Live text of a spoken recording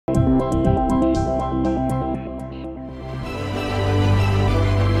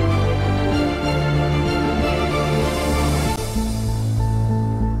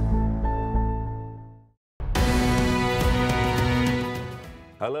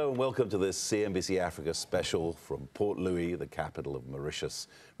Hello and welcome to this CNBC Africa special from Port Louis, the capital of Mauritius.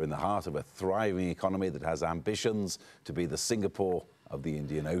 We're in the heart of a thriving economy that has ambitions to be the Singapore of the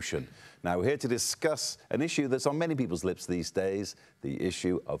Indian Ocean. Now we're here to discuss an issue that's on many people's lips these days, the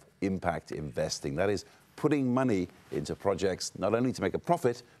issue of impact investing. That is putting money into projects not only to make a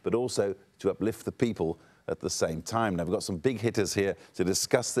profit, but also to uplift the people at the same time. Now, we've got some big hitters here to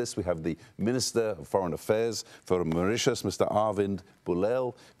discuss this. We have the Minister of Foreign Affairs for Mauritius, Mr. Arvin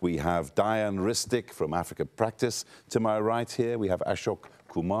Boolell. We have Deyan Ristic from Africapractice. To my right here, we have Ashok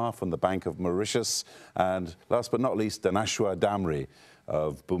Kumar from the Bank of Mauritius. And last but not least, Dhaneshwar Damry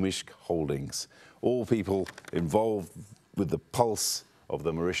of Bhumishq Holdings. All people involved with the pulse of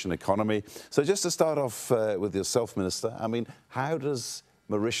the Mauritian economy. So just to start off with yourself, Minister, I mean, how does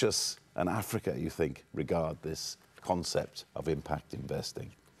Mauritius and Africa, you think, regard this concept of impact investing?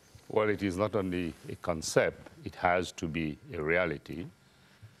 Well, it is not only a concept, it has to be a reality.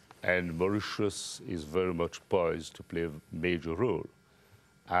 And Mauritius is very much poised to play a major role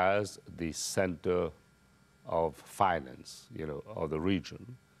as the center of finance, of the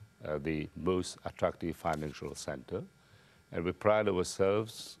region, the most attractive financial center. And we pride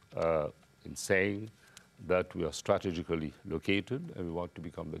ourselves in saying that we are strategically located and we want to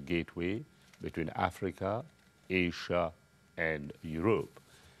become the gateway between Africa, Asia, and Europe.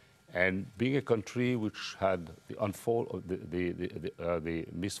 And being a country which had the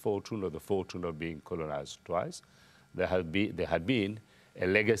misfortune or the fortune of being colonized twice, there had been a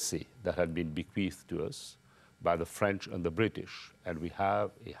legacy that had been bequeathed to us by the French and the British. And we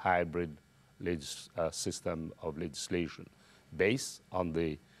have a hybrid system of legislation based on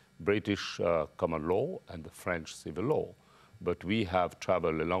the British common law and the French civil law. But we have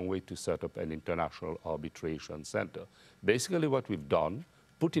traveled a long way to set up an international arbitration center. Basically what we've done,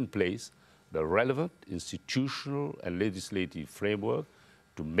 put in place the relevant institutional and legislative framework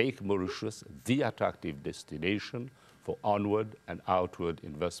to make Mauritius the attractive destination for onward and outward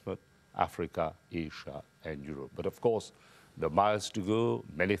investment, Africa, Asia, and Europe. But of course, there are miles to go,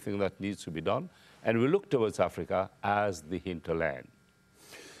 many things that needs to be done, and we look towards Africa as the hinterland.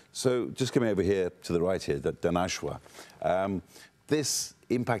 So just coming over here to the right here, Dhaneshwar, this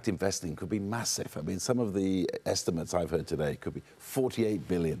impact investing could be massive. I mean, some of the estimates I've heard today could be 48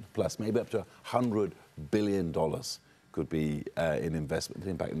 billion plus, maybe up to $100 billion could be in investment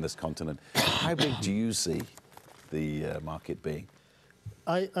impact in this continent. How big do you see the market being?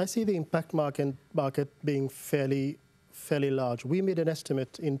 I see the impact market being fairly large. We made an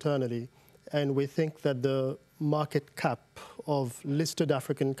estimate internally, and we think that the market cap of listed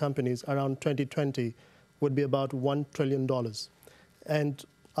African companies around 2020 would be about $1 trillion. And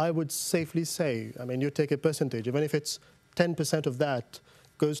I would safely say, I mean, you take a percentage, even if it's 10% of that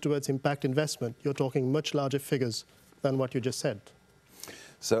goes towards impact investment, you're talking much larger figures than what you just said.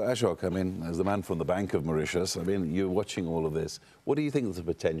 So Ashok, I mean, as the man from the Bank of Mauritius, I mean, you're watching all of this. What do you think is the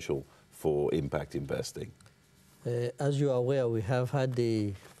potential for impact investing? As you are aware, we have had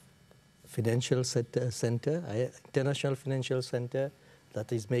the financial center, international financial center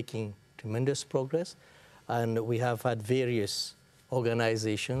that is making tremendous progress. And we have had various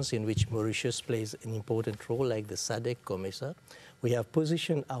organizations in which Mauritius plays an important role, like the SADC, COMESA. We have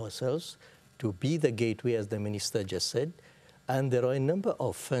positioned ourselves to be the gateway, as the minister just said. And there are a number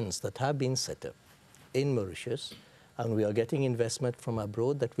of funds that have been set up in Mauritius. And we are getting investment from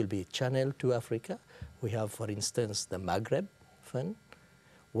abroad that will be channeled to Africa. We have, for instance, the Maghreb Fund.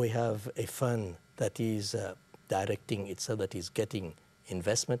 We have a fund that is directing itself, that is getting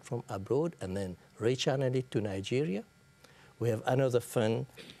investment from abroad and then rechannel it to Nigeria. We have another fund,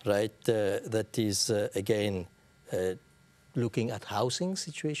 right, that is, again, looking at housing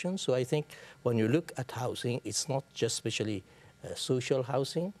situations. So I think when you look at housing, it's not just especially social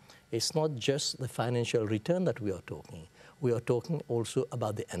housing. It's not just the financial return that we are talking. We are talking also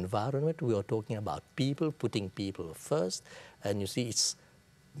about the environment. We are talking about people, putting people first. And you see, it's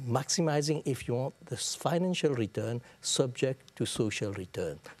maximizing, if you want, this financial return subject to social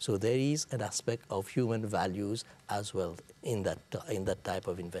return. So there is an aspect of human values as well in that type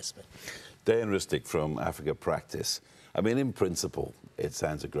of investment. Deyan Ristic from Africapractice. I mean, in principle, it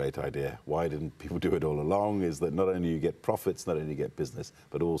sounds a great idea. Why didn't people do it all along? Is that not only you get profits, not only you get business,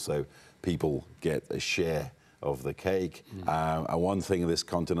 but also people get a share of the cake. And one thing this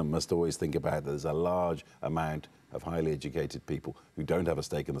continent must always think about, there's a large amount of highly educated people who don't have a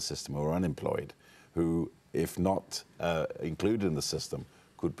stake in the system or are unemployed, who, if not included in the system,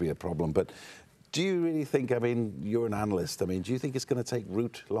 could be a problem. But do you really think, I mean, you're an analyst, I mean, do you think it's going to take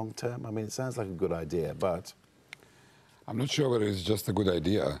root long term? I mean, it sounds like a good idea, but... I'm not sure whether it's just a good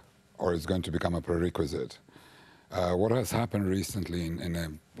idea or it's going to become a prerequisite. What has happened recently in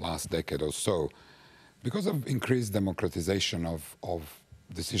the last decade or so, because of increased democratization of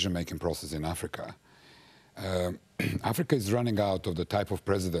decision-making process in Africa, Africa is running out of the type of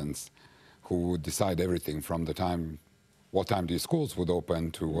presidents who would decide everything from the time, what time these schools would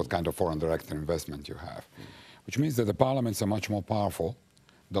open to what kind of foreign direct investment you have, which means that the parliaments are much more powerful,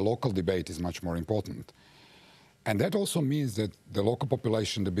 the local debate is much more important. And that also means that the local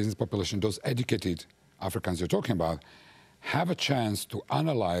population, the business population, those educated Africans you're talking about, have a chance to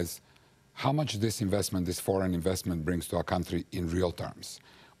analyze how much this investment, this foreign investment, brings to our country in real terms,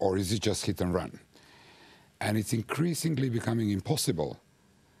 or is it just hit and run? And it's increasingly becoming impossible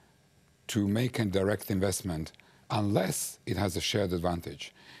to make a direct investment unless it has a shared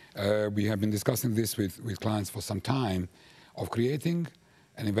advantage. We have been discussing this with clients for some time, of creating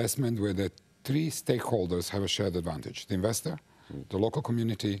an investment where the three stakeholders have a shared advantage: the investor, the local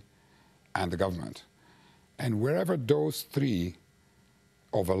community, and the government. And wherever those three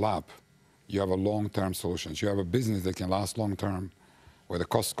overlap, you have a long-term solutions. You have a business that can last long-term, where the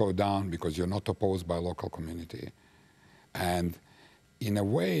costs go down because you're not opposed by local community. And in a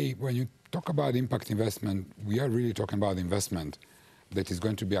way, when you talk about impact investment, we are really talking about investment that is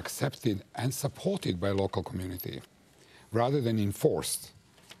going to be accepted and supported by local community, rather than enforced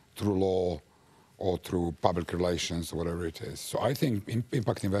through law or through public relations or whatever it is. So I think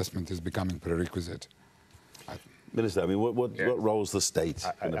impact investment is becoming prerequisite. Minister, I mean, what role is the state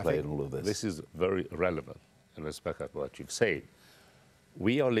going to play in all of this? This is very relevant in respect of what you've said.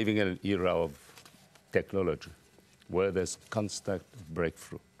 We are living in an era of technology where there's constant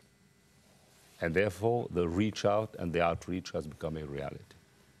breakthrough. And therefore, the reach out and the outreach has become a reality.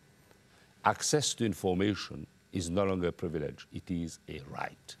 Access to information is no longer a privilege, it is a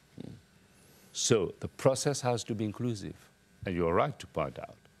right. So the process has to be inclusive, and you're right to point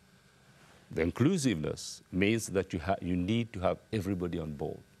out. The inclusiveness means that you need to have everybody on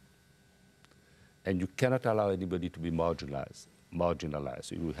board. And you cannot allow anybody to be marginalized.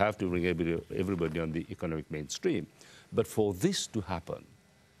 You have to bring everybody on the economic mainstream. But for this to happen,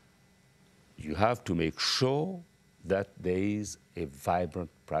 you have to make sure that there is a vibrant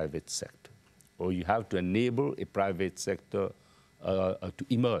private sector, or you have to enable a private sector to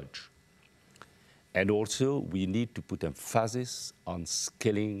emerge. And also, we need to put emphasis on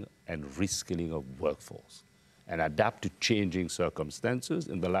skilling and reskilling of workforce and adapt to changing circumstances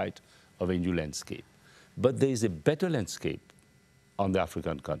in the light of a new landscape. But there is a better landscape on the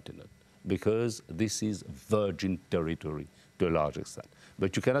African continent because this is virgin territory to a large extent.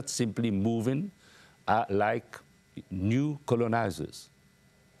 But you cannot simply move in like new colonizers.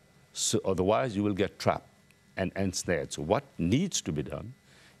 So otherwise, you will get trapped and ensnared. So what needs to be done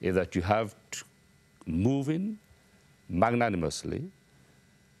is that you have to move in magnanimously,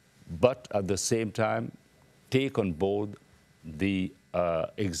 but at the same time, take on board the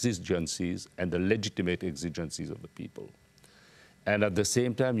exigencies and the legitimate exigencies of the people. And at the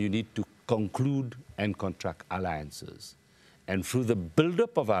same time, you need to conclude and contract alliances. And through the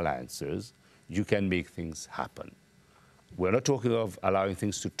buildup of alliances, you can make things happen. We're not talking of allowing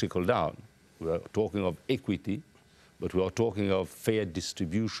things to trickle down. We're talking of equity, but we are talking of fair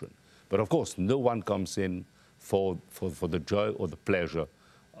distribution. But of course, no one comes in for the joy or the pleasure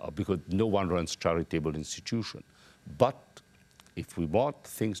because no one runs charitable institution. But if we want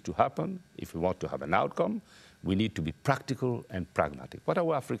things to happen, if we want to have an outcome, we need to be practical and pragmatic. What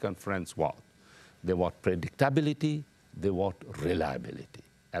our African friends want? They want predictability, they want reliability.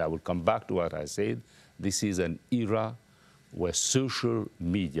 And I will come back to what I said. This is an era where social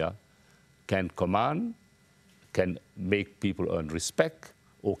media can command, can make people earn respect,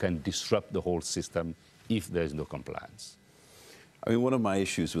 or can disrupt the whole system if there is no compliance. I mean, one of my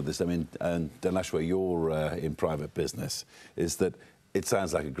issues with this, I mean, and Dhaneshwar, you're in private business, is that it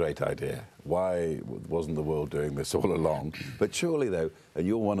sounds like a great idea. Why wasn't the world doing this all along? But surely, though, and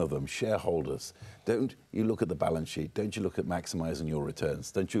you're one of them, shareholders, don't you look at the balance sheet? Don't you look at maximizing your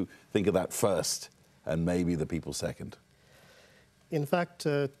returns? Don't you think of that first and maybe the people second? In fact,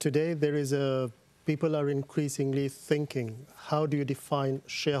 today there is people are increasingly thinking, how do you define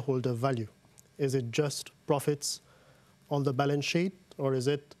shareholder value? Is it just profits on the balance sheet, or is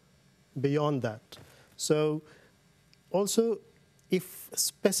it beyond that? So also, if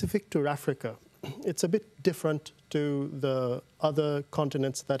specific to Africa, it's a bit different to the other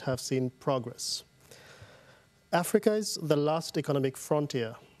continents that have seen progress. Africa is the last economic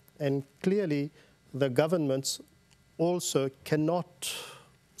frontier, and clearly the governments also cannot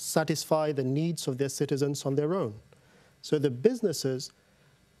satisfy the needs of their citizens on their own. So the businesses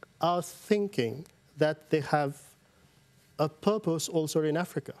are thinking that they have a purpose also in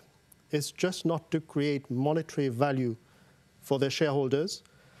Africa. is just not to create monetary value for their shareholders,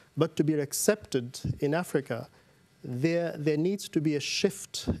 but to be accepted in Africa. There needs to be a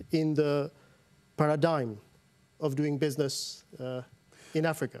shift in the paradigm of doing business in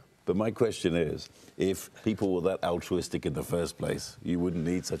Africa. But my question is, if people were that altruistic in the first place, you wouldn't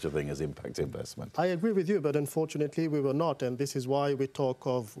need such a thing as impact investment. I agree with you, but unfortunately we were not, and this is why we talk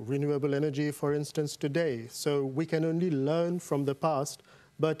of renewable energy, for instance, today. So we can only learn from the past,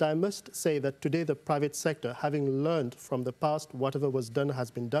 but I must say that today the private sector, having learned from the past, whatever was done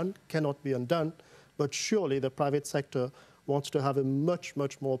has been done, cannot be undone, but surely the private sector wants to have a much,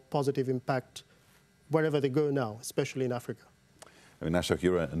 much more positive impact wherever they go now, especially in Africa. I mean, Ashok,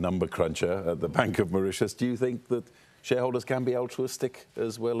 you're a number cruncher at the Bank of Mauritius. Do you think that shareholders can be altruistic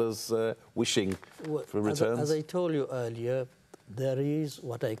as well as wishing for returns? As I told you earlier, there is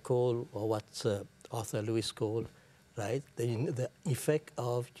what I call, or what Arthur Lewis called, right, the effect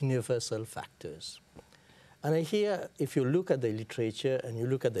of universal factors. And here, if you look at the literature and you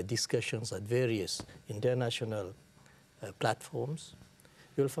look at the discussions at various international platforms,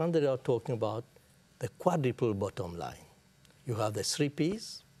 you'll find that they are talking about the quadruple bottom line. You have the 3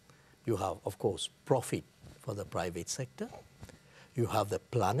 Ps. You have, of course, profit for the private sector. You have the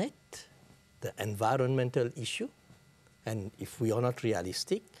planet, the environmental issue. And if we are not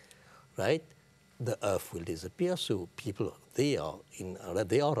realistic, right, the earth will disappear. So people, they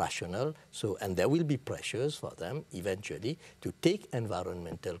are rational. So, and there will be pressures for them eventually to take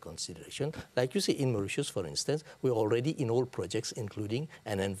environmental consideration. Like you see in Mauritius, for instance, we're already in all projects, including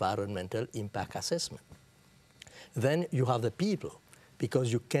an environmental impact assessment. Then you have the people,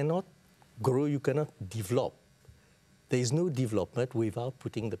 because you cannot grow, you cannot develop. There is no development without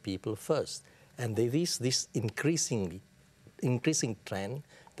putting the people first. And there is this increasing trend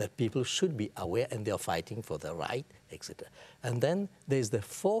that people should be aware, and they are fighting for the right, etc. And then there's the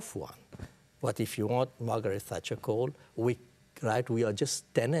fourth one. What, if you want, Margaret Thatcher called, we are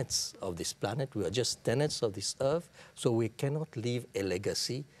just tenants of this planet, we are just tenants of this earth, so we cannot leave a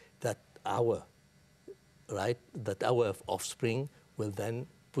legacy that our offspring will then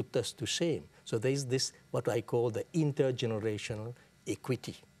put us to shame. So there's this, what I call the intergenerational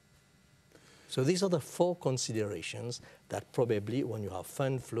equity. So these are the 4 considerations that probably when you have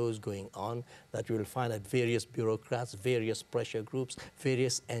fund flows going on, that you will find that various bureaucrats, various pressure groups,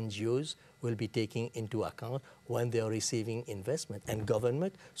 various NGOs will be taking into account when they are receiving investment. And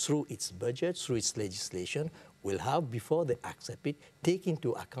government, through its budget, through its legislation, will have, before they accept it, take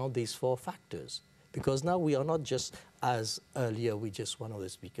into account these 4 factors. Because now we are not just, as earlier one of the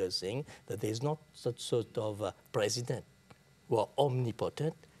speakers saying, that there is not such sort of president who are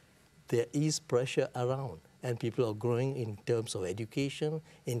omnipotent. There is pressure around, and people are growing in terms of education,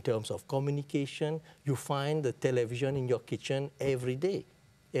 in terms of communication. You find the television in your kitchen every day,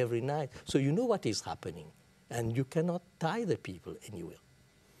 every night. So you know what is happening, and you cannot tie the people anywhere.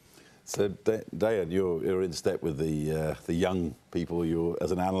 So, Deyan, you're in step with the young people.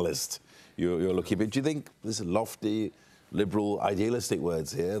 As an analyst, you're looking. But do you think this is lofty, liberal, idealistic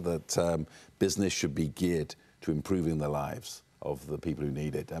words here that business should be geared to improving the lives of the people who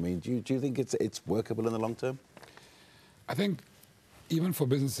need it? I mean, do you think it's workable in the long term? I think even for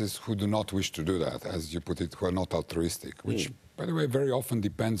businesses who do not wish to do that, as you put it, who are not altruistic, which, by the way, very often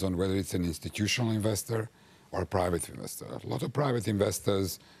depends on whether it's an institutional investor or a private investor. A lot of private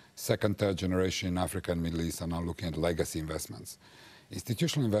investors, second, third generation in Africa and Middle East, are now looking at legacy investments.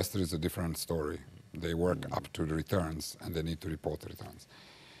 Institutional investor is a different story. They work up to the returns, and they need to report the returns.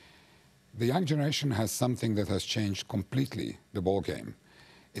 The young generation has something that has changed completely the ball game.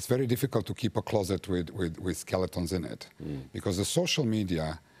 It's very difficult to keep a closet with skeletons in it, because the social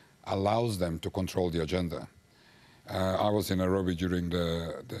media allows them to control the agenda. I was in Nairobi during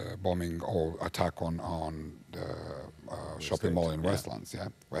the bombing or attack on the shopping mall in Westlands,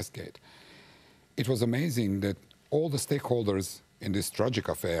 Westgate. It was amazing that all the stakeholders in this tragic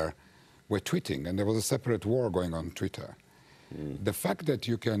affair were tweeting, and there was a separate war going on Twitter. The fact that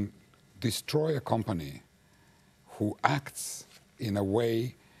you can destroy a company who acts in a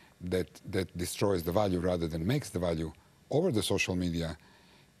way that destroys the value rather than makes the value over the social media,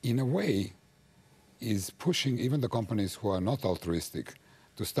 in a way, is pushing even the companies who are not altruistic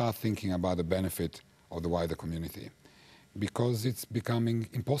to start thinking about the benefit of the wider community. Because it's becoming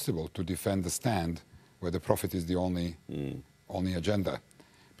impossible to defend the stand where the profit is the only agenda.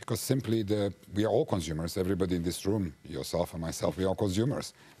 Because simply we are all consumers. Everybody in this room, yourself and myself, we are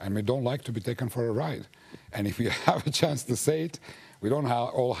consumers. And we don't like to be taken for a ride. And if we have a chance to say it, we don't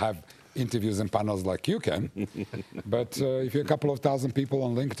all have interviews and panels like you can. But if you're a couple of thousand people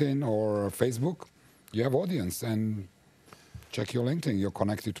on LinkedIn or Facebook, you have audience. And check your LinkedIn. You're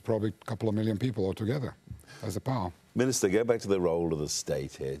connected to probably a couple of million people altogether as a power. Minister, go back to the role of the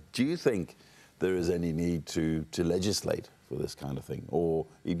state here. Do you think there is any need to legislate for this kind of thing, or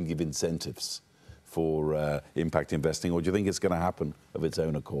even give incentives for impact investing, or do you think it's going to happen of its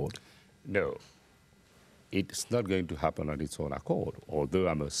own accord? No, it's not going to happen on its own accord, although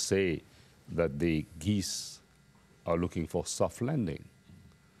I must say that the geese are looking for soft landing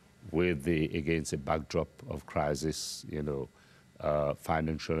against a backdrop of crisis,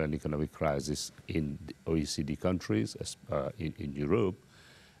 financial and economic crisis in the OECD countries, in Europe,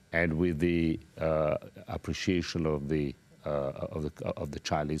 and with the appreciation of the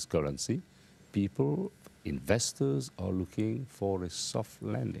Chinese currency, investors are looking for a soft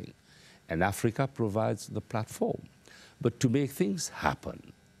landing, and Africa provides the platform. But to make things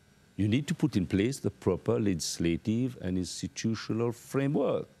happen, you need to put in place the proper legislative and institutional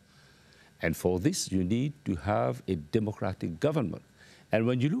framework. And for this, you need to have a democratic government. And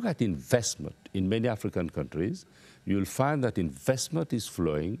when you look at investment in many African countries, you'll find that investment is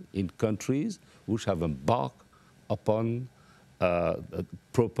flowing in countries which have embarked upon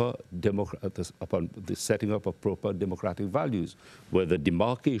upon the setting up of proper democratic values, where the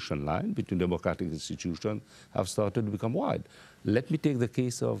demarcation line between democratic institutions have started to become wide. Let me take the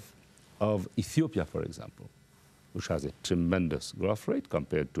case of Ethiopia, for example, which has a tremendous growth rate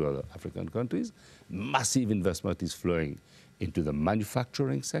compared to other African countries. Massive investment is flowing into the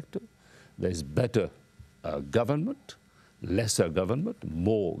manufacturing sector. There's better government, lesser government,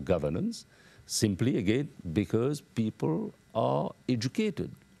 more governance, simply, again, because people are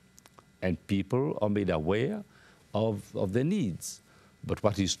educated and people are made aware of their needs. But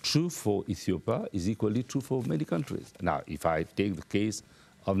what is true for Ethiopia is equally true for many countries. Now, if I take the case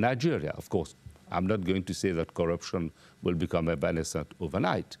of Nigeria, of course, I'm not going to say that corruption will become evanescent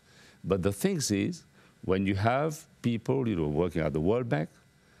overnight. But the thing is, when you have people working at the World Bank,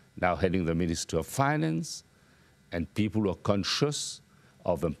 now heading the Ministry of Finance, and people who are conscious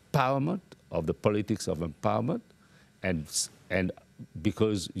of empowerment, of the politics of empowerment, and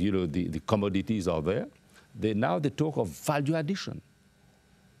because the commodities are there, they talk of value addition.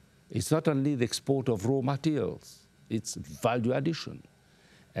 It's not only the export of raw materials, it's value addition.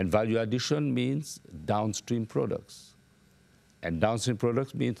 And value addition means downstream products. And downstream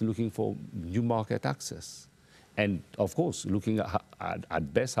products means looking for new market access. And, of course, looking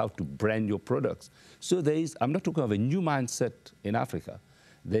at best how to brand your products. So I'm not talking of a new mindset in Africa.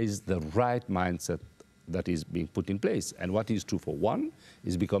 There is the right mindset that is being put in place. And what is true for one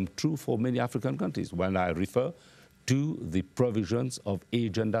is become true for many African countries. When I refer to the provisions of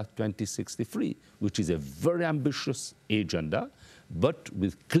Agenda 2063, which is a very ambitious agenda, but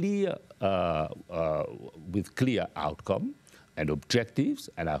with clear outcome and objectives,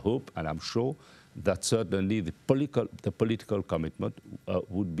 and I hope and I'm sure that certainly the political commitment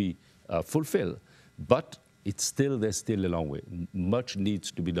would be fulfilled. But there's still a long way. Much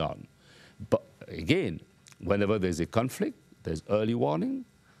needs to be done. But again, whenever there's a conflict, there's early warning.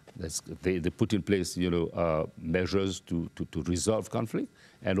 They put in place, measures to resolve conflict,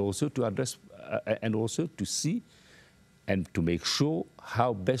 and also to address, and also to see and to make sure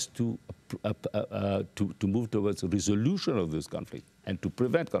how best to move towards a resolution of this conflict and to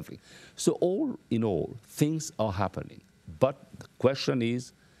prevent conflict. So all in all, things are happening. But the question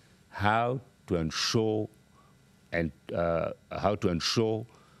is how to ensure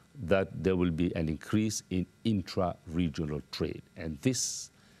that there will be an increase in intra-regional trade. And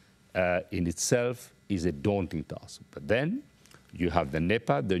this in itself is a daunting task. But then you have the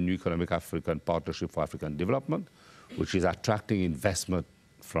NEPA, the New Economic African Partnership for African Development, which is attracting investment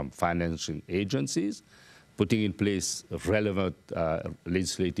from financing agencies, putting in place relevant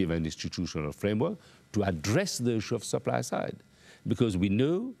legislative and institutional framework to address the issue of supply side. Because we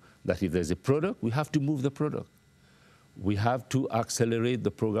know that if there's a product, we have to move the product. We have to accelerate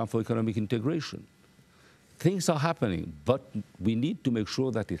the program for economic integration. Things are happening, but we need to make sure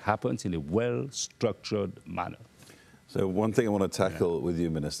that it happens in a well-structured manner. So one thing I want to tackle with you,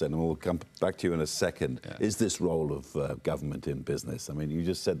 Minister, and we'll come back to you in a second, is this role of government in business. I mean, you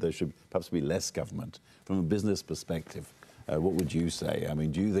just said there should perhaps be less government. From a business perspective, what would you say? I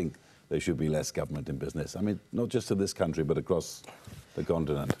mean, do you think there should be less government in business? I mean, not just in this country, but across the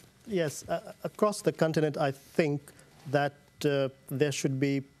continent. Yes, across the continent, I think that there should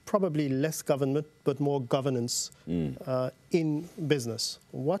be probably less government, but more governance in business.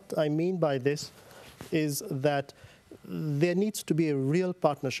 What I mean by this is that there needs to be a real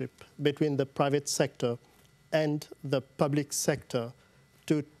partnership between the private sector and the public sector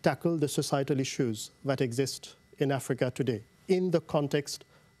to tackle the societal issues that exist in Africa today in the context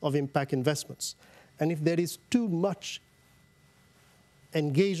of impact investments. And if there is too much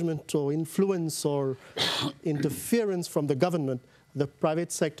engagement or influence or interference from the government, the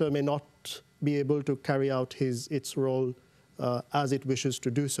private sector may not be able to carry out its role as it wishes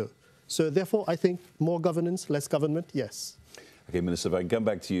to do so. So therefore, I think more governance, less government, yes. Okay, Minister, if I can come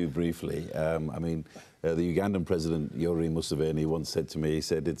back to you briefly. The Ugandan President, Yoweri Museveni, once said to me, he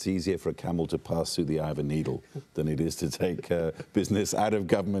said, it's easier for a camel to pass through the eye of a needle than it is to take business out of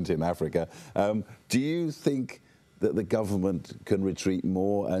government in Africa. Do you think that the government can retreat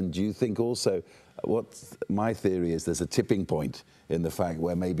more? And do you think also, what my theory is, there's a tipping point in the fact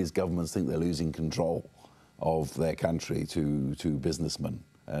where maybe governments think they're losing control of their country to businessmen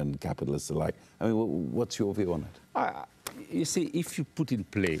and capitalists alike? I mean, what's your view on it? You see, if you put in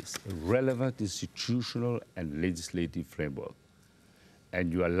place a relevant institutional and legislative framework,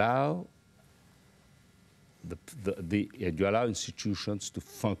 and you allow you allow institutions to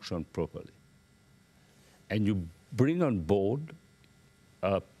function properly, and you bring on board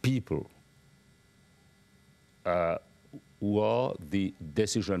people who are the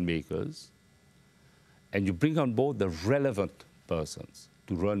decision makers, and you bring on board the relevant persons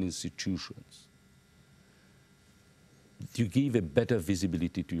to run institutions, you give a better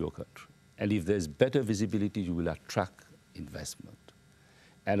visibility to your country. And if there's better visibility, you will attract investment.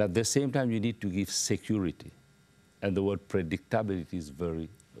 And at the same time, you need to give security. And the word predictability is very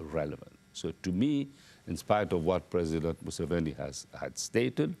relevant. So to me, in spite of what President Museveni had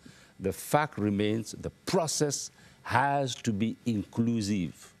stated, the fact remains the process has to be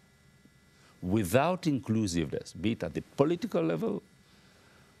inclusive. Without inclusiveness, be it at the political level,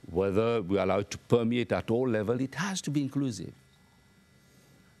 whether we allow it to permeate at all levels, it has to be inclusive.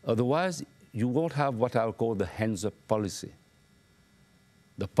 Otherwise, you won't have what I'll call the hands-up policy.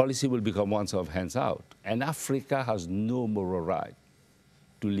 The policy will become one of hands out. And Africa has no moral right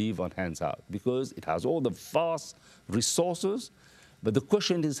to live on hands out because it has all the vast resources, but the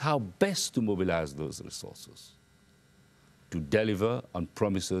question is how best to mobilize those resources to deliver on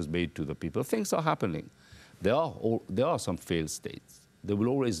promises made to the people. Things are happening. There are some failed states. There will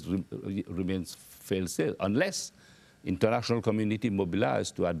always remain failed states unless international community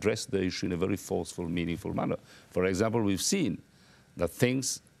mobilized to address the issue in a very forceful, meaningful manner. For example, we've seen that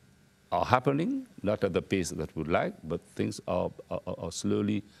things are happening, not at the pace that we'd like, but things are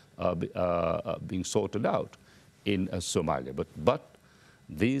slowly being sorted out in Somalia. But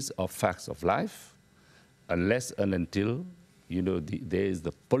these are facts of life, unless and until there is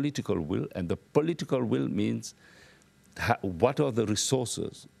the political will, and the political will means what are the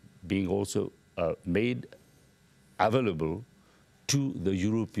resources being also made available to the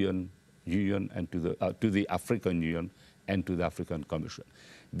European Union and to the African Union and to the African Commission,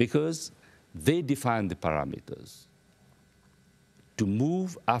 because they define the parameters to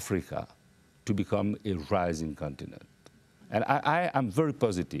move Africa to become a rising continent. And I am very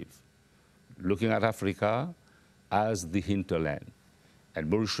positive looking at Africa as the hinterland, and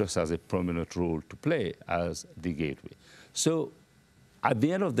Mauritius has a prominent role to play as the gateway. So at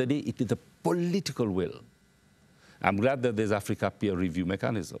the end of the day, it is the political will. I'm glad that there's Africa peer review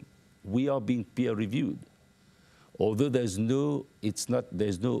mechanism. We are being peer reviewed. Although there's no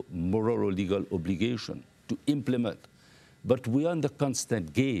moral or legal obligation to implement, but we are under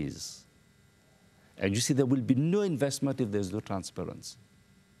constant gaze. And you see, there will be no investment if there's no transparency,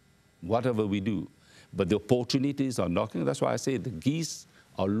 whatever we do. But the opportunities are knocking. That's why I say the geese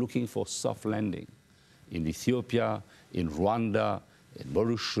are looking for soft landing in Ethiopia, in Rwanda, in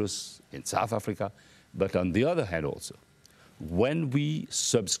Mauritius, in South Africa. But on the other hand also, when we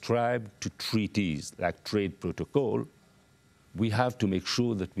subscribe to treaties like trade protocol, we have to make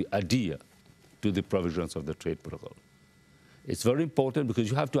sure that we adhere to the provisions of the trade protocol. It's very important because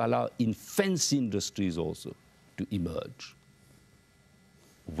you have to allow in-fence industries also to emerge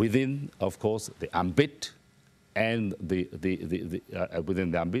within, of course, the ambit and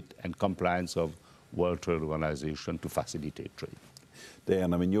within the ambit and compliance of World Trade Organization to facilitate trade.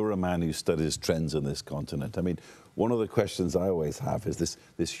 Deyan, I mean, you're a man who studies trends on this continent. I mean, one of the questions I always have is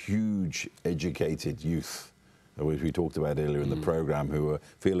this huge educated youth, which we talked about earlier in the program, who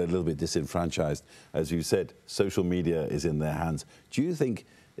feel a little bit disenfranchised. As you said, social media is in their hands. Do you think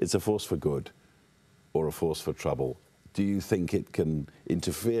it's a force for good or a force for trouble? Do you think it can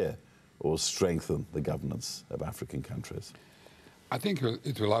interfere or strengthen the governance of African countries? I think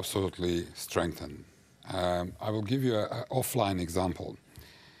it will absolutely strengthen. I will give you an offline example.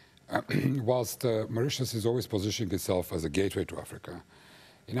 Whilst Mauritius is always positioning itself as a gateway to Africa,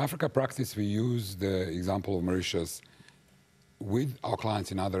 in Africapractice we use the example of Mauritius with our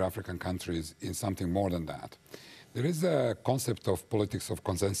clients in other African countries in something more than that. There is a concept of politics of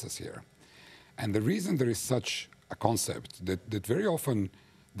consensus here. And the reason there is such a concept that very often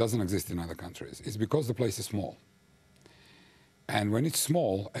doesn't exist in other countries. It's because the place is small. And when it's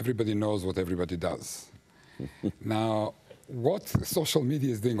small, everybody knows what everybody does. Now, what social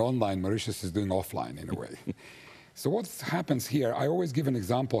media is doing online, Mauritius is doing offline in a way. So what happens here, I always give an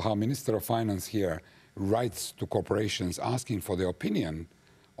example how Minister of Finance here writes to corporations asking for their opinion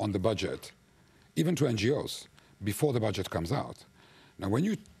on the budget, even to NGOs, before the budget comes out. Now, when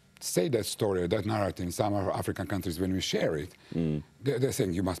you say that story or that narrative in some African countries, when we share it, they're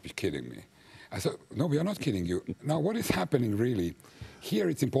saying, you must be kidding me. I said, no, we are not kidding you. Now, what is happening really? Here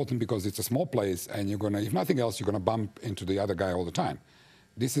it's important because it's a small place and you're going to, if nothing else, you're going to bump into the other guy all the time.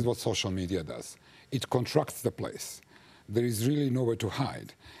 This is what social media does. It contracts the place. There is really nowhere to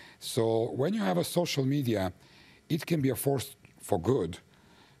hide. So when you have a social media, it can be a force for good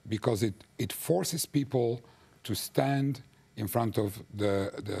because it forces people to stand in front of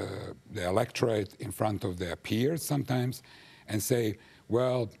the electorate, in front of their peers sometimes, and say,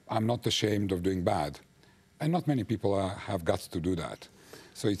 well, I'm not ashamed of doing bad. And not many people have guts to do that.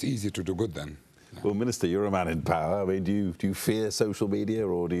 So it's easy to do good then. Well, Minister, you're a man in power. I mean, do you fear social media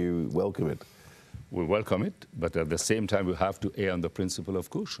or do you welcome it? We welcome it, but at the same time, we have to err on the principle of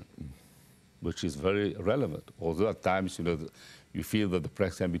caution, which is very relevant. Although at times, you know, you feel that the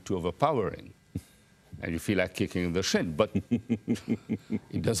press can be too overpowering, and you feel like kicking the shin, but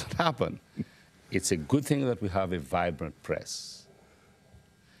it doesn't happen. It's a good thing that we have a vibrant press.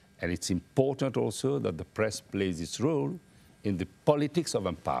 And it's important also that the press plays its role in the politics of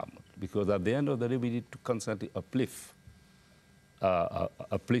empowerment, because at the end of the day, we need to constantly uplift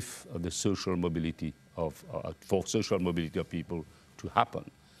the social mobility for social mobility of people to happen.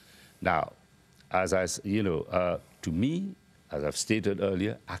 Now, to me, as I've stated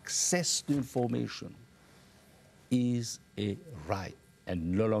earlier, access to information is a right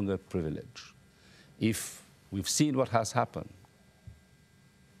and no longer a privilege. If we've seen what has happened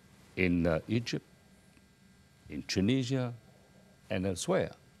in Egypt, in Tunisia, and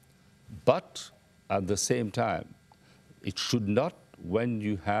elsewhere, but at the same time, it should not, when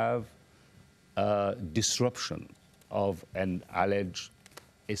you have disruption of an alleged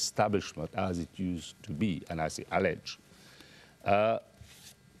establishment as it used to be, and I say alleged,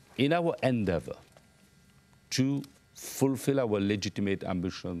 in our endeavor to fulfill our legitimate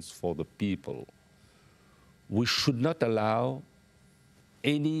ambitions for the people, we should not allow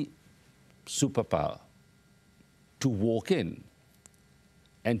any superpower to walk in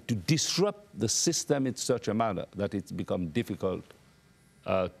and to disrupt the system in such a manner that it's become difficult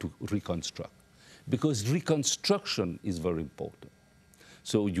to reconstruct. Because reconstruction is very important.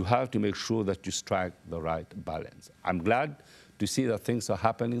 So you have to make sure that you strike the right balance. I'm glad to see that things are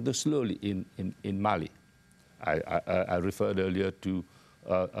happening this slowly in Mali. I referred earlier to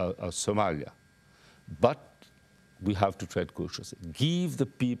Somalia. But we have to tread cautiously. Give the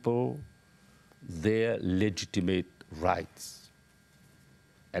people their legitimate rights.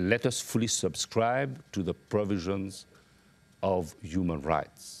 And let us fully subscribe to the provisions of human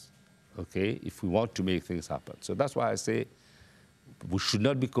rights, okay, if we want to make things happen. So that's why I say we should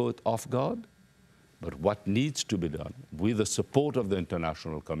not be caught off guard, but what needs to be done with the support of the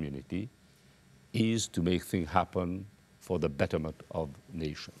international community is to make things happen for the betterment of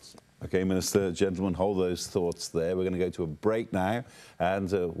nations. Okay, Minister, gentlemen, hold those thoughts there. We're going to go to a break now,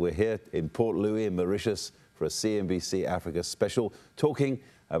 and we're here in Port Louis in Mauritius for a CNBC Africa special, talking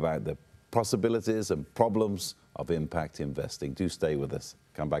about the possibilities and problems of impact investing. Do stay with us.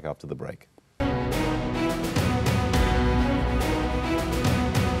 Come back after the break.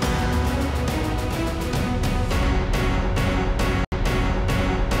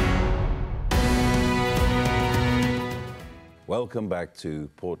 Welcome back to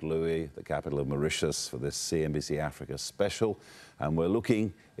Port Louis, the capital of Mauritius, for this CNBC Africa special. And we're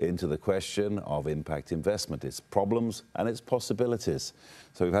looking into the question of impact investment, its problems and its possibilities.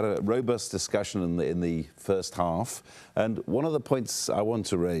 So we've had a robust discussion in the first half. And one of the points I want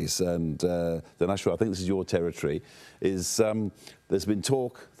to raise, and Dhaneshwar, I think this is your territory, is there's been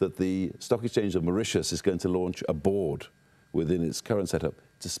talk that the Stock Exchange of Mauritius is going to launch a board within its current setup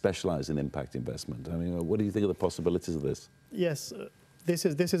to specialize in impact investment. I mean, what do you think of the possibilities of this? Yes, this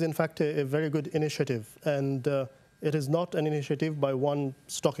is in fact a very good initiative, and it is not an initiative by one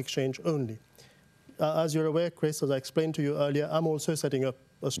stock exchange only. As you're aware, Chris, as I explained to you earlier, I'm also setting up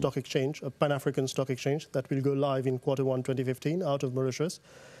a stock exchange, a Pan-African stock exchange that will go live in Q1 2015 out of Mauritius.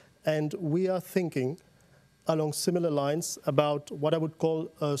 And we are thinking along similar lines about what I would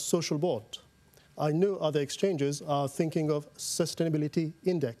call a social board. I know other exchanges are thinking of sustainability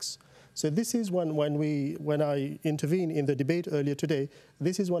index. So this is when I intervened in the debate earlier today,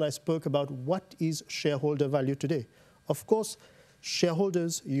 this is when I spoke about what is shareholder value today. Of course,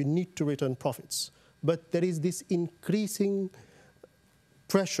 shareholders, you need to return profits, but there is this increasing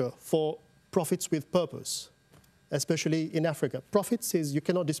pressure for profits with purpose, especially in Africa. Profits is, you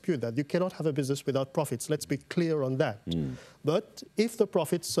cannot dispute that. You cannot have a business without profits. Let's be clear on that. But if the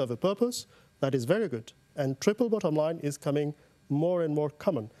profits serve a purpose, that is very good. And triple bottom line is coming more and more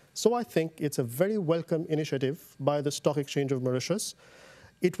common. So I think it's a very welcome initiative by the Stock Exchange of Mauritius.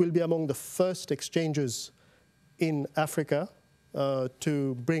 It will be among the first exchanges in Africa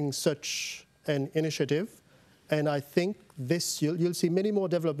to bring such an initiative. And I think this, you'll see many more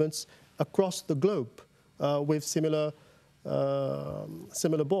developments across the globe with similar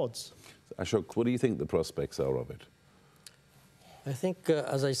boards. Ashok, what do you think the prospects are of it? I think,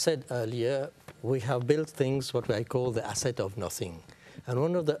 as I said earlier, we have built things what I call the asset of nothing. And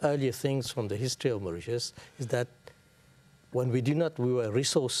one of the earlier things from the history of Mauritius is that when we were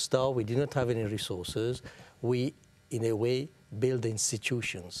resource-starved, we did not have any resources, we, in a way, build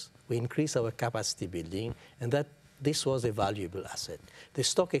institutions. We increase our capacity building, and that this was a valuable asset. The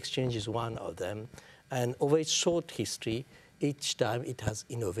stock exchange is one of them, and over its short history, each time it has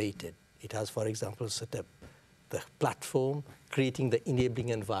innovated. It has, for example, set up the platform, creating the enabling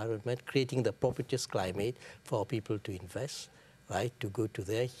environment, creating the propitious climate for people to invest, right, to go to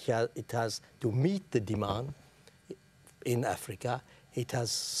there. It has to meet the demand in Africa. It has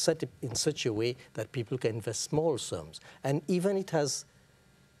set it in such a way that people can invest small sums. And even it has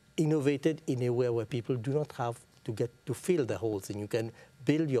innovated in a way where people do not have to get to fill the whole thing. You can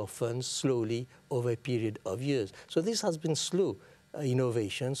build your funds slowly over a period of years. So this has been slow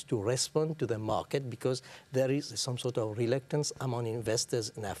innovations to respond to the market because there is some sort of reluctance among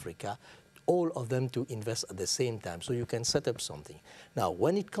investors in Africa, all of them to invest at the same time. So you can set up something. Now,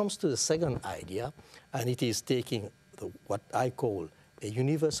 when it comes to the second idea, and it is taking what I call a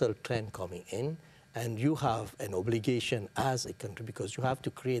universal trend coming in, and you have an obligation as a country because you have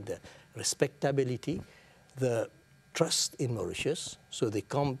to create the respectability, the trust in Mauritius. So they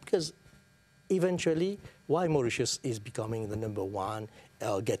come, because eventually, why Mauritius is becoming the #1,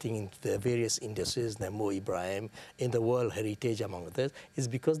 getting into the various indices, Nemo Ibrahim, in the World Heritage, among others, is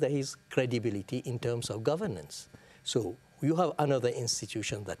because there is credibility in terms of governance. So you have another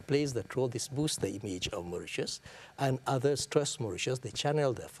institution that plays that role. This boosts the image of Mauritius, and others trust Mauritius. They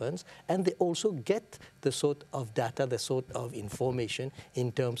channel their funds, and they also get the sort of data, the sort of information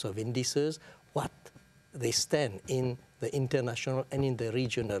in terms of indices, what they stand in the international and in the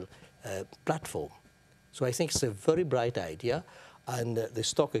regional platform. So I think it's a very bright idea, and the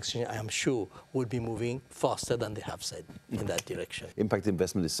stock exchange, I am sure, would be moving faster than they have said in that direction. Impact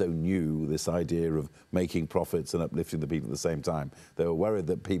investment is so new, this idea of making profits and uplifting the people at the same time. They were worried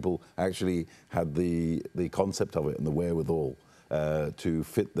that people actually had the concept of it and the wherewithal to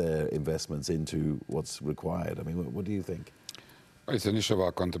fit their investments into what's required. I mean, what do you think? It's an issue of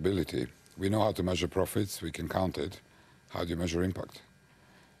accountability. We know how to measure profits, we can count it. How do you measure impact?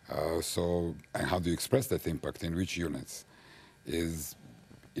 And how do you express that impact, in which units?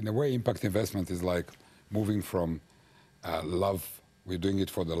 In a way, impact investment is like moving from love, we're doing it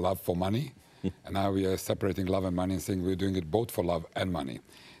for the love for money, and now we are separating love and money and saying we're doing it both for love and money.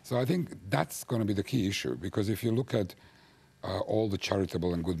 So I think that's going to be the key issue, because if you look at all the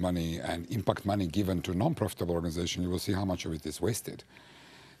charitable and good money and impact money given to non-profitable organizations, you will see how much of it is wasted.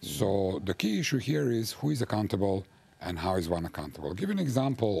 So the key issue here is who is accountable and how is one accountable. I'll give you an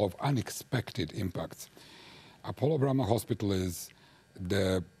example of unexpected impacts. Apollo Brahma Hospital is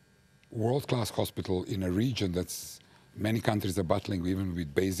the world-class hospital in a region that's many countries are battling even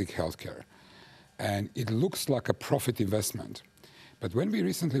with basic healthcare. And it looks like a profit investment. But when we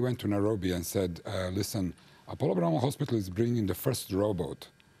recently went to Nairobi and said, listen, Apollo Brahma Hospital is bringing the first robot,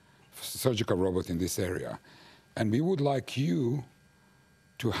 surgical robot in this area, and we would like you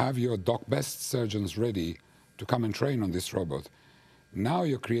to have your best surgeons ready to come and train on this robot. Now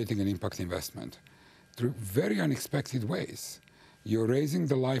you're creating an impact investment through very unexpected ways. You're raising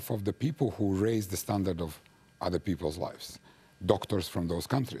the life of the people who raise the standard of other people's lives, doctors from those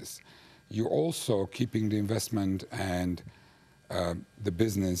countries. You're also keeping the investment and the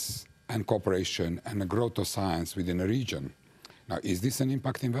business and cooperation and the growth of science within a region. Now, is this an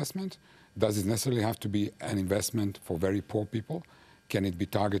impact investment? Does it necessarily have to be an investment for very poor people? Can it be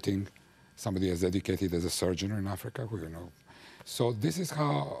targeting somebody as educated as a surgeon in Africa? Who, So this is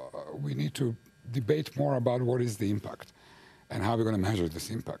how we need to debate more about what is the impact and how we're going to measure this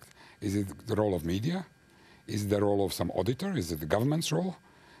impact. Is it the role of media? Is it the role of some auditor? Is it the government's role?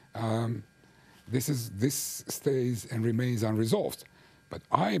 This stays and remains unresolved. But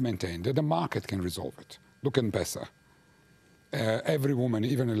I maintain that the market can resolve it. Look at M-Pesa. Every woman,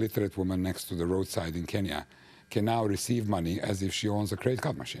 even a literate woman next to the roadside in Kenya, can now receive money as if she owns a credit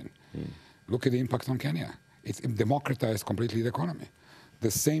card machine. Look at the impact on Kenya. It's democratized completely the economy.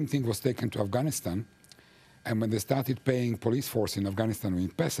 The same thing was taken to Afghanistan, and when they started paying police force in Afghanistan with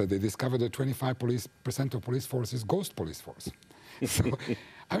M-Pesa, they discovered that 25% of police force is ghost police force. So,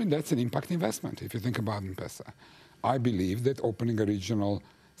 I mean, that's an impact investment if you think about M-Pesa. I believe that opening a regional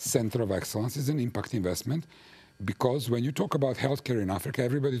center of excellence is an impact investment, because when you talk about healthcare in Africa,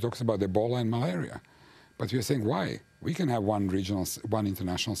 everybody talks about Ebola and malaria. But we're saying, why? We can have one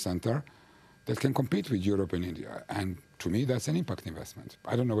international center that can compete with Europe and India. And to me, that's an impact investment.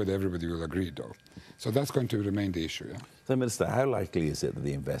 I don't know whether everybody will agree, though. So that's going to remain the issue. Yeah? So, Minister, how likely is it that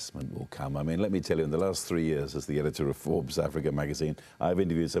the investment will come? I mean, let me tell you, in the last 3 years as the editor of Forbes Africa magazine, I've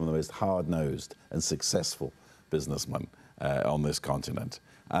interviewed some of the most hard-nosed and successful businessmen on this continent.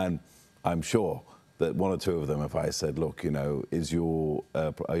 And I'm sure that one or two of them, if I said, look, you know,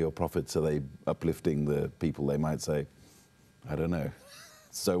 are your profits, are they uplifting the people? They might say, I don't know.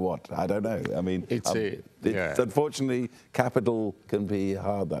 So what? I don't know. I mean, unfortunately, capital can be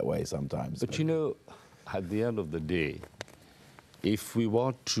hard that way sometimes. But you know, at the end of the day, if we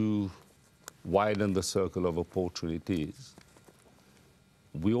want to widen the circle of opportunities,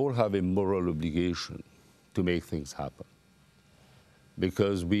 we all have a moral obligation to make things happen.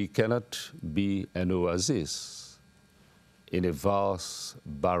 Because we cannot be an oasis in a vast,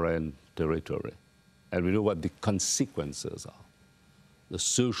 barren territory. And we know what the consequences are, the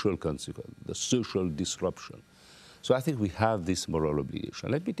social consequence, the social disruption. So I think we have this moral obligation.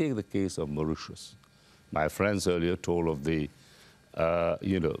 Let me take the case of Mauritius. My friends earlier told of the,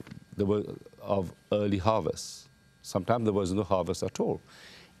 of early harvests. Sometimes there was no harvest at all.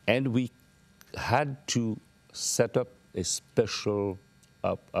 And we had to set up a special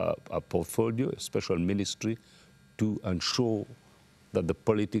a portfolio, a special ministry to ensure that the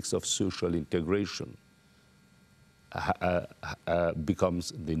politics of social integration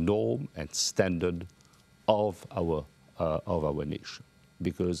becomes the norm and standard of our nation.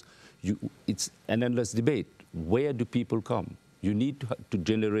 Because it's an endless debate. Where do people come? You need to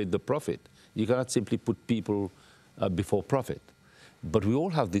generate the profit. You cannot simply put people before profit. But we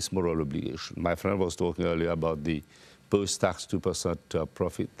all have this moral obligation. My friend was talking earlier about the post-tax 2%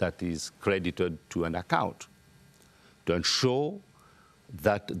 profit that is credited to an account to ensure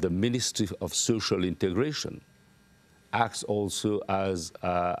that the Ministry of Social Integration acts also as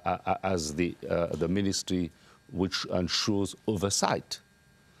the ministry which ensures oversight.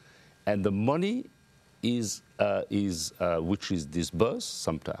 And the money which is disbursed,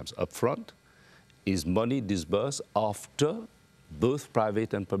 sometimes upfront, is money disbursed after both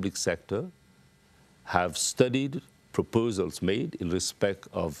private and public sector have studied proposals made in respect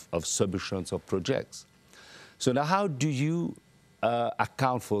of submissions of projects. So now how do you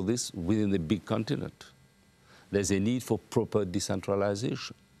account for this within the big continent? There's a need for proper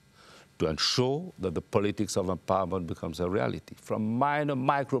decentralization to ensure that the politics of empowerment becomes a reality, from minor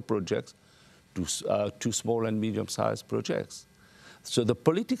micro projects to small and medium-sized projects. So the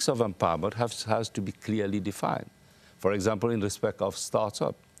politics of empowerment has to be clearly defined. For example, in respect of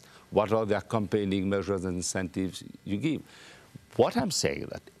startup, what are the accompanying measures and incentives you give? What I'm saying is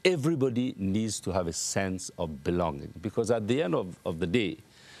that everybody needs to have a sense of belonging, because at the end of the day,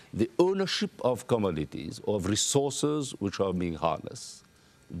 the ownership of commodities, of resources which are being harnessed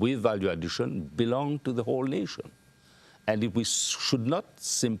with value addition belong to the whole nation. And we should not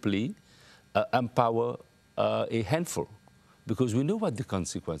simply empower a handful, because we know what the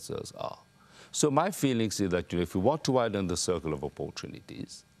consequences are. So my feelings is that if we want to widen the circle of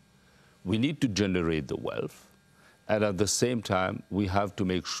opportunities, we need to generate the wealth, and at the same time, we have to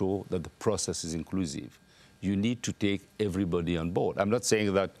make sure that the process is inclusive. You need to take everybody on board. I'm not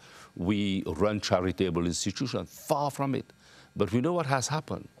saying that we run charitable institutions, far from it. But we know what has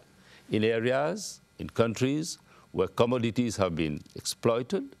happened in areas, in countries where commodities have been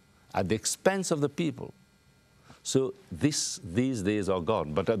exploited at the expense of the people. So these days are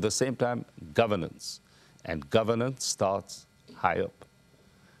gone. But at the same time, governance. And governance starts high up.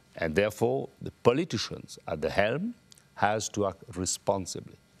 And therefore, the politicians at the helm has to act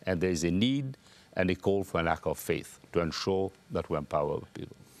responsibly. And there is a need and a call for an act of faith to ensure that we empower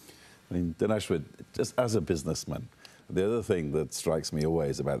people. I mean, Dhaneshwar, just as a businessman, the other thing that strikes me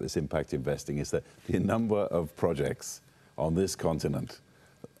always about this impact investing is that the number of projects on this continent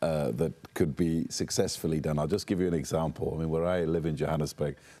that could be successfully done. I'll just give you an example. I mean, where I live in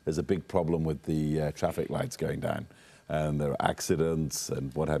Johannesburg, there's a big problem with the traffic lights going down. And there are accidents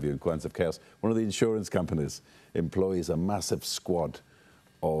and what have you, and kinds of chaos. One of the insurance companies employs a massive squad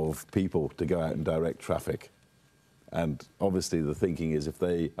of people to go out and direct traffic. And obviously the thinking is if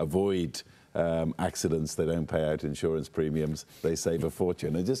they avoid accidents, they don't pay out insurance premiums, they save a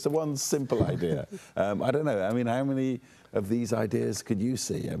fortune. And just one simple idea. I don't know, I mean, how many of these ideas could you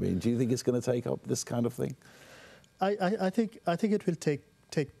see? I mean, do you think it's going to take up this kind of thing? I think it will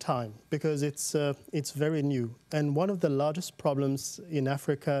take time because it's very new. And one of the largest problems in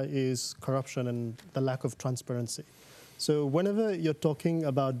Africa is corruption and the lack of transparency. So whenever you're talking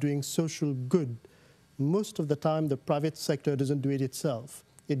about doing social good, most of the time the private sector doesn't do it itself.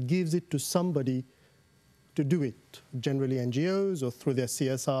 It gives it to somebody to do it, generally NGOs or through their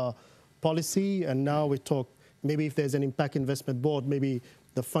CSR policy. And now we talk, maybe if there's an impact investment board, maybe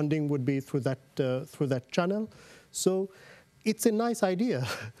the funding would be through that channel. So it's a nice idea,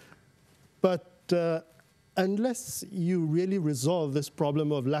 but unless you really resolve this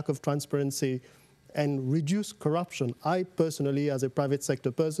problem of lack of transparency and reduce corruption, I personally, as a private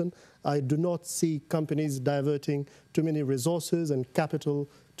sector person, I do not see companies diverting too many resources and capital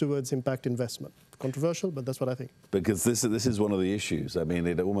towards impact investment. Controversial, but that's what I think. Because this is one of the issues. I mean,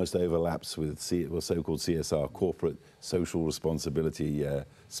 it almost overlaps with so-called CSR, corporate social responsibility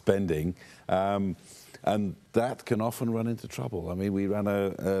spending. And that can often run into trouble. I mean, we ran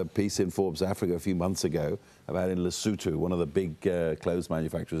a piece in Forbes Africa a few months ago about in Lesotho, one of the big clothes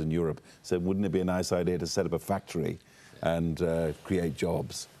manufacturers in Europe, said, wouldn't it be a nice idea to set up a factory and create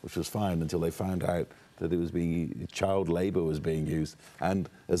jobs, which was fine until they found out that it was child labor was being used. And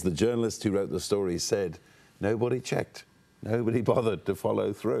as the journalist who wrote the story said, nobody checked. Nobody bothered to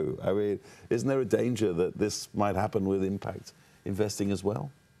follow through. I mean, isn't there a danger that this might happen with impact investing as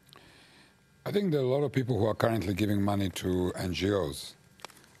well? I think there are a lot of people who are currently giving money to NGOs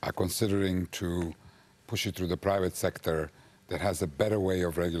are considering to push it through the private sector that has a better way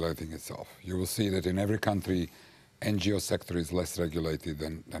of regulating itself. You will see that in every country, NGO sector is less regulated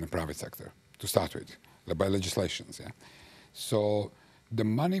than a private sector, to start with, by legislations. Yeah? So the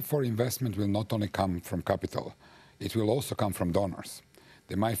money for investment will not only come from capital, it will also come from donors.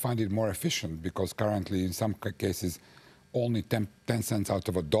 They might find it more efficient because currently, in some cases, only 10 cents out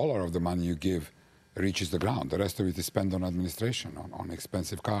of $1 of the money you give reaches the ground. The rest of it is spent on administration, on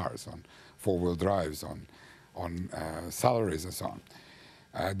expensive cars, on four-wheel drives, on salaries and so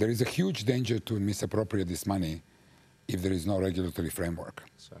on. There is a huge danger to misappropriate this money if there is no regulatory framework.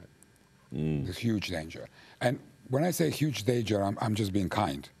 That's right. There's huge danger. And when I say huge danger, I'm just being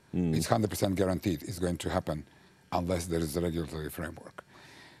kind. It's 100% guaranteed it's going to happen unless there is a regulatory framework.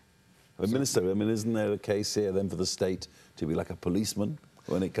 Minister, I mean, isn't there a case here then for the state to be like a policeman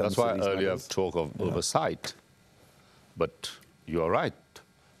when it comes to these matters? That's why earlier I've talked of oversight. But you're right.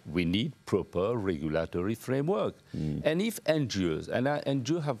 We need proper regulatory framework. And if NGOs, and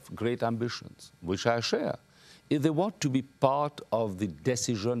NGOs have great ambitions, which I share, if they want to be part of the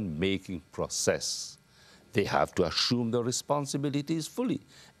decision-making process, they have to assume the responsibilities fully,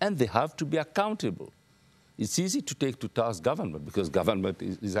 and they have to be accountable. It's easy to take to task government because government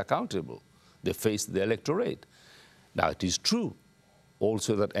is accountable. They face the electorate. Now, it is true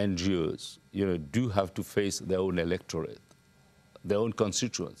also that NGOs, do have to face their own electorate, their own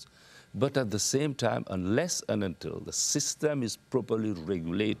constituents. But at the same time, unless and until the system is properly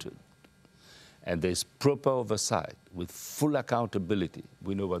regulated and there's proper oversight with full accountability,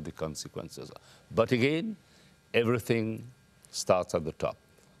 we know what the consequences are. But again, everything starts at the top.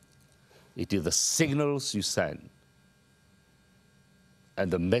 It is the signals you send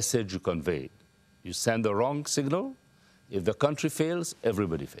and the message you convey. You send the wrong signal, if the country fails,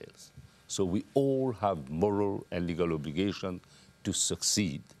 everybody fails. So we all have moral and legal obligation to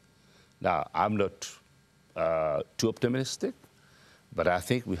succeed. Now, I'm not too optimistic, but I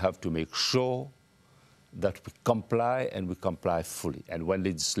think we have to make sure that we comply and we comply fully. And when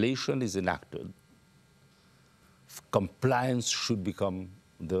legislation is enacted, compliance should become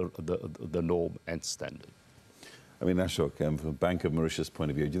the norm and standard. I mean, Ashok, from a Bank of Mauritius point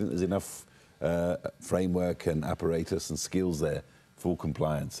of view, do you think there's enough framework and apparatus and skills there for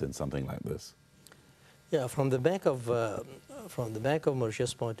compliance in something like this? Yeah, from the Bank of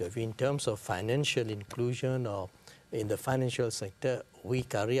Mauritius point of view, in terms of financial inclusion or in the financial sector, we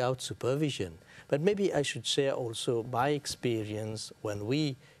carry out supervision. But maybe I should share also my experience when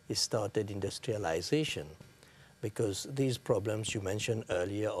we started industrialization, because these problems you mentioned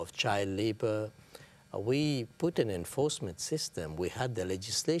earlier of child labor, we put an enforcement system. We had the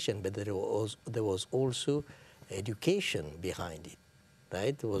legislation, but there was also education behind it,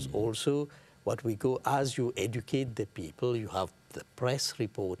 right? There was also what we go, as you educate the people, you have the press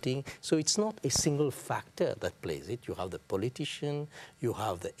reporting. So it's not a single factor that plays it. You have the politician, you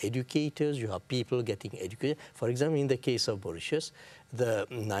have the educators, you have people getting educated. For example, in the case of Mauritius, the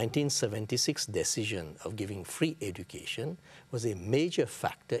 1976 decision of giving free education was a major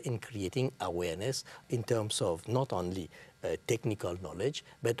factor in creating awareness in terms of not only technical knowledge,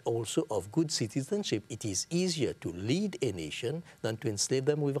 but also of good citizenship. It is easier to lead a nation than to enslave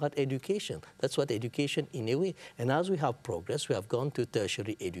them without education. That's what education in a way. And as we have progressed, we have gone to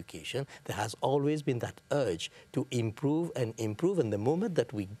tertiary education. There has always been that urge to improve and improve. And the moment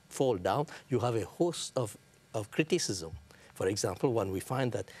that we fall down, you have a host of criticism. For example, when we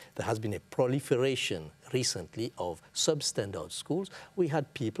find that there has been a proliferation recently of substandard schools, we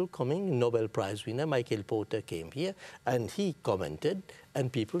had people coming, Nobel Prize winner Michael Porter came here, and he commented,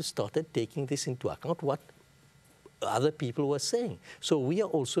 and people started taking this into account, what other people were saying. So we are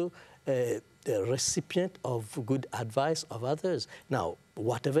also a recipient of good advice of others. Now,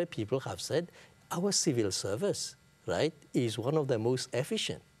 whatever people have said, our civil service, right, is one of the most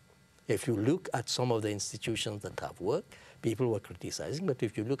efficient. If you look at some of the institutions that have worked, people were criticizing, but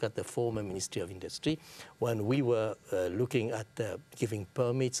if you look at the former Ministry of Industry, when we were looking at giving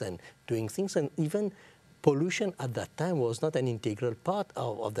permits and doing things, and even pollution at that time was not an integral part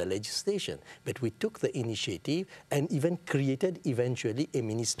of the legislation, but we took the initiative and even created eventually a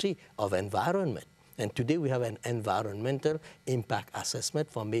Ministry of Environment. And today we have an environmental impact assessment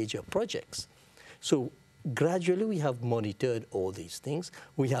for major projects. So gradually, we have monitored all these things.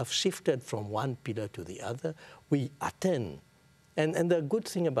 We have shifted from one pillar to the other. We attend. And the good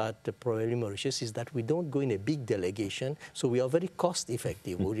thing about probably Mauritius is that we don't go in a big delegation, so we are very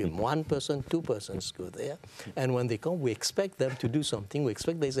cost-effective. We have 1 person, 2 persons go there. And when they come, we expect them to do something. We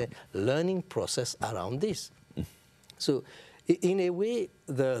expect there's a learning process around this. So in a way,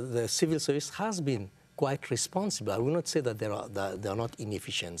 the civil service has been quite responsible. I will not say that there are not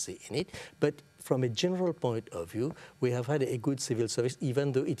inefficiency in it, but from a general point of view, we have had a good civil service,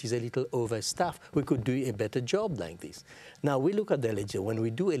 even though it is a little overstaffed. We could do a better job like this. Now, we look at the legislation. When we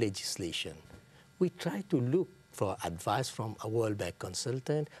do a legislation, we try to look for advice from a World Bank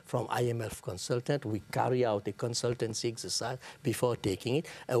consultant, from IMF consultant. We carry out a consultancy exercise before taking it.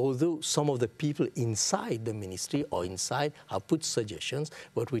 And although some of the people inside the ministry or inside have put suggestions,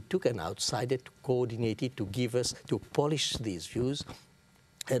 but we took an outsider to coordinate it, to give us, to polish these views.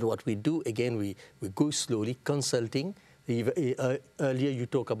 And what we do, again, we go slowly, consulting. Earlier you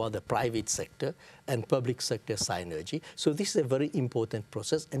talk about the private sector and public sector synergy. So this is a very important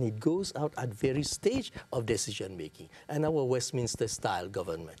process, and it goes out at various stages of decision-making. And our Westminster-style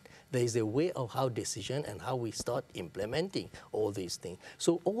government, there is a way of how decision and how we start implementing all these things.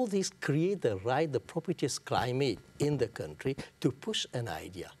 So all these create the propitious climate in the country to push an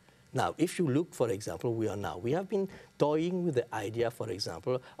idea. Now, if you look, for example, we have been toying with the idea, for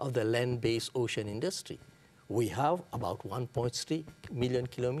example, of the land-based ocean industry. We have about 1.3 million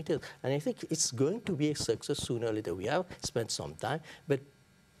kilometers, and I think it's going to be a success sooner or later. We have spent some time, but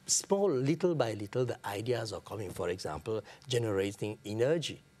small, little by little, the ideas are coming. For example, generating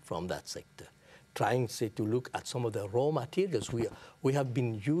energy from that sector. Trying, say, to look at some of the raw materials. We have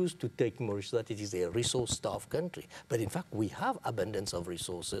been used to take Mauritius that it is a resource-starved country. But in fact, we have abundance of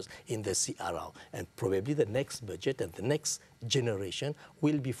resources in the sea around. And probably the next budget and the next generation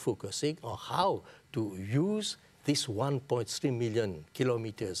will be focusing on how to use this 1.3 million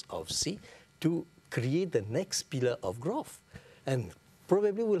kilometers of sea to create the next pillar of growth. And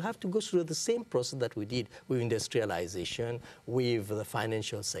probably we'll have to go through the same process that we did with industrialization, with the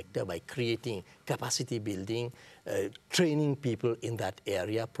financial sector, by creating capacity building, training people in that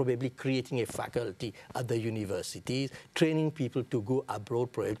area, probably creating a faculty at the universities, training people to go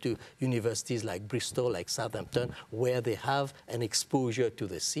abroad, probably to universities like Bristol, like Southampton, where they have an exposure to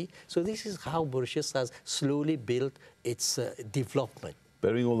the sea. So this is how Mauritius has slowly built its development.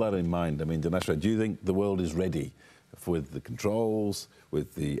 Bearing all that in mind, I mean, Dhaneshwar, do you think the world is ready with the controls,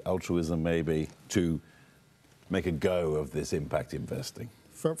 with the altruism maybe, to make a go of this impact investing?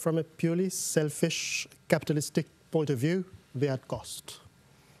 From a purely selfish, capitalistic point of view, they add cost.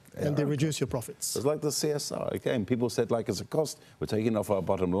 Yeah, and they reduce your profits. It's like the CSR. Again, people said, like, it's a cost. We're taking it off our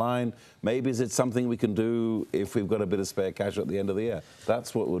bottom line. Maybe is it something we can do if we've got a bit of spare cash at the end of the year?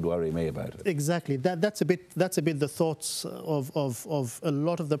 That's what would worry me about it. Exactly. That's a bit the thoughts of a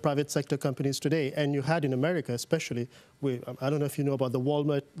lot of the private sector companies today. And you had in America, especially, I don't know if you know about the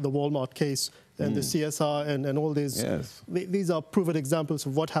Walmart case and the CSR and all these. Yes. These are proven examples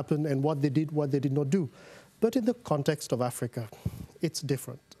of what happened and what they did not do. But in the context of Africa, it's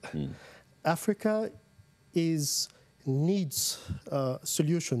different. Africa needs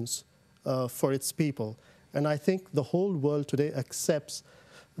solutions for its people. And I think the whole world today accepts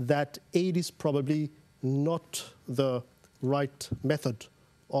that aid is probably not the right method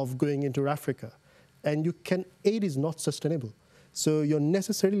of going into Africa. And aid is not sustainable. So you're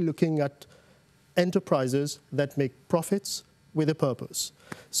necessarily looking at enterprises that make profits with a purpose.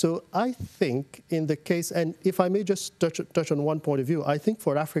 So I think in the case, and if I may just touch on one point of view, I think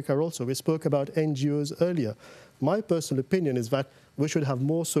for Africa also, we spoke about NGOs earlier. My personal opinion is that we should have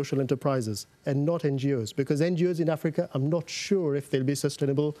more social enterprises and not NGOs, because NGOs in Africa, I'm not sure if they'll be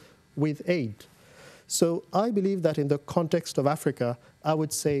sustainable with aid. So I believe that in the context of Africa, I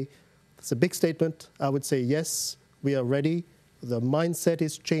would say, it's a big statement, I would say yes, we are ready, the mindset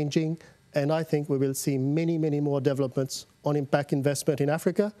is changing, and I think we will see many, many more developments on impact investment in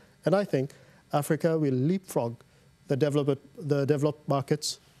Africa. And I think Africa will leapfrog the developed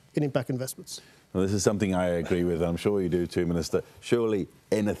markets in impact investments. Well, this is something I agree with. I'm sure you do too, Minister. Surely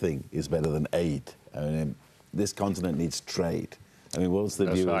anything is better than aid. I mean, this continent needs trade. I mean, what's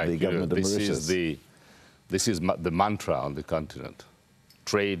the view of the government of Mauritius? This is the mantra on the continent,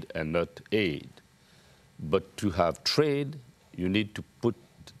 trade and not aid. But to have trade, you need to put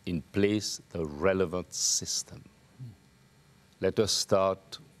in place the relevant system. Let us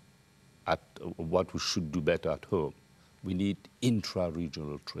start at what we should do better at home. We need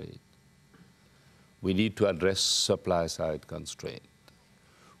intra-regional trade. We need to address supply-side constraint.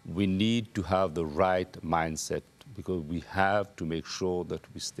 We need to have the right mindset, because we have to make sure that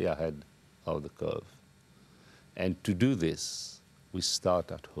we stay ahead of the curve. And to do this, we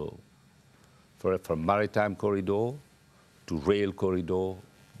start at home. From maritime corridor to rail corridor,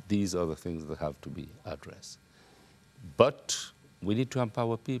 these are the things that have to be addressed. But we need to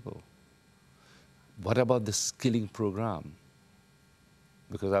empower people. What about the skilling program?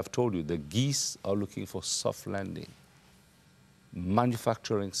 Because I've told you, the geese are looking for soft landing.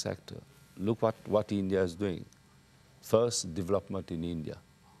 Manufacturing sector, look what India is doing. First, development in India,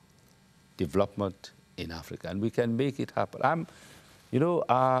 development in Africa, and we can make it happen. I'm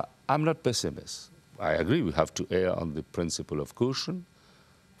not pessimist. I agree we have to err on the principle of caution.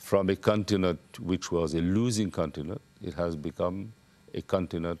 From a continent which was a losing continent, it has become a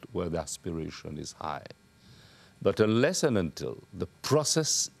continent where the aspiration is high. But unless and until the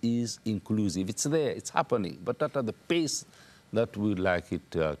process is inclusive, it's there, it's happening, but not at the pace that we'd like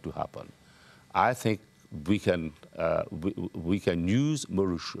it to happen. I think we can use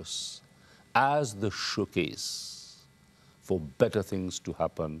Mauritius as the showcase for better things to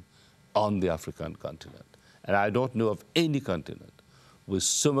happen on the African continent. And I don't know of any continent with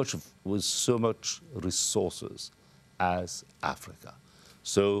so much resources as Africa.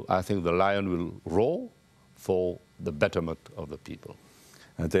 So I think the lion will roar for the betterment of the people.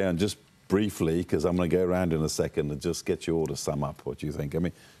 Deyan, just briefly, because I'm going to go around in a second and just get you all to sum up what you think. I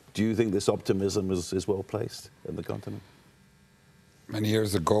mean, do you think this optimism is well placed in the continent? Many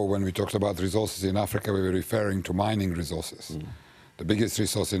years ago, when we talked about resources in Africa, we were referring to mining resources. The biggest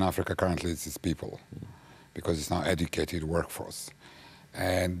resource in Africa currently is its people, because it's now educated workforce.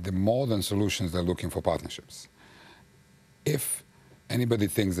 And the modern solutions, they're looking for partnerships. If anybody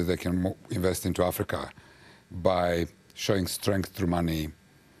thinks that they can invest into Africa by showing strength through money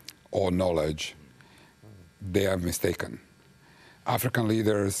or knowledge, they are mistaken. African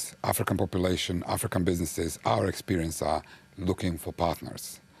leaders, African population, African businesses, our experience are looking for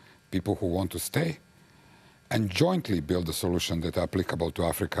partners, people who want to stay and jointly build a solution that are applicable to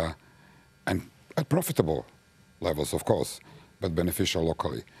Africa and at profitable levels, of course, but beneficial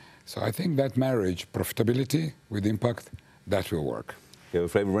locally. So I think that marriage, profitability with impact, that will work. Okay, I'm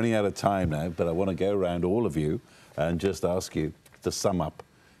afraid we're running out of time now, but I want to go around all of you and just ask you to sum up.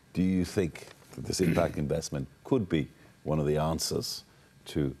 Do you think that this impact investment could be one of the answers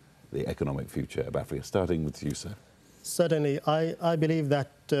to the economic future of Africa? Starting with you, sir. Certainly. I believe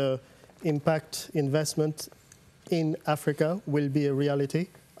that impact investment in Africa will be a reality.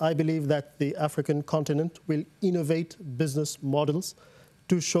 I believe that the African continent will innovate business models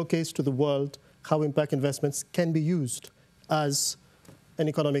to showcase to the world how impact investments can be used as an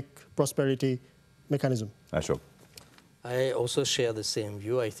economic prosperity mechanism. Ashok. I also share the same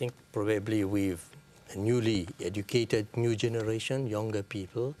view. I think probably with a newly educated new generation, younger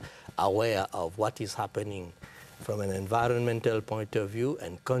people, aware of what is happening from an environmental point of view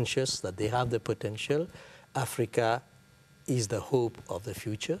and conscious that they have the potential, Africa is the hope of the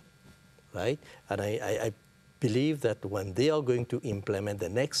future, right? And I believe that when they are going to implement the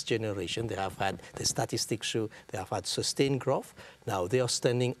next generation, they have had, the statistics show, they have had sustained growth. Now they are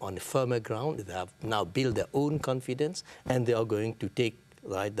standing on firmer ground. They have now built their own confidence, and they are going to take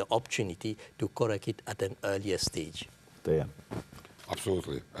the opportunity to correct it at an earlier stage. Deyan.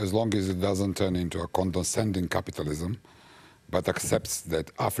 Absolutely. As long as it doesn't turn into a condescending capitalism, but accepts that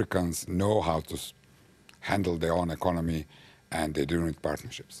Africans know how to handle their own economy and they're doing it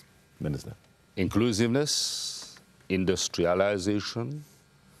partnerships. Minister. Inclusiveness, industrialization,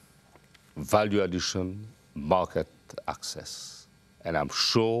 value addition, market access. And I'm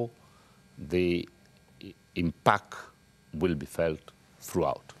sure the impact will be felt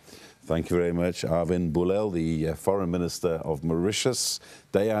throughout. Thank you very much, Arvin Boolell, the Foreign Minister of Mauritius,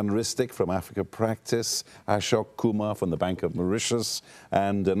 Deyan Ristic from Africapractice, Ashok Kumar from the Bank of Mauritius,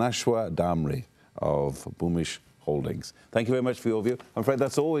 and Dhaneshwar Damry of Bhumishq Holdings. Thank you very much for your view. I'm afraid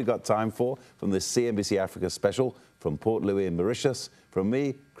that's all we've got time for from this CNBC Africa special from Port Louis in Mauritius. From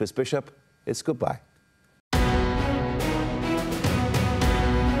me, Chris Bishop, it's goodbye.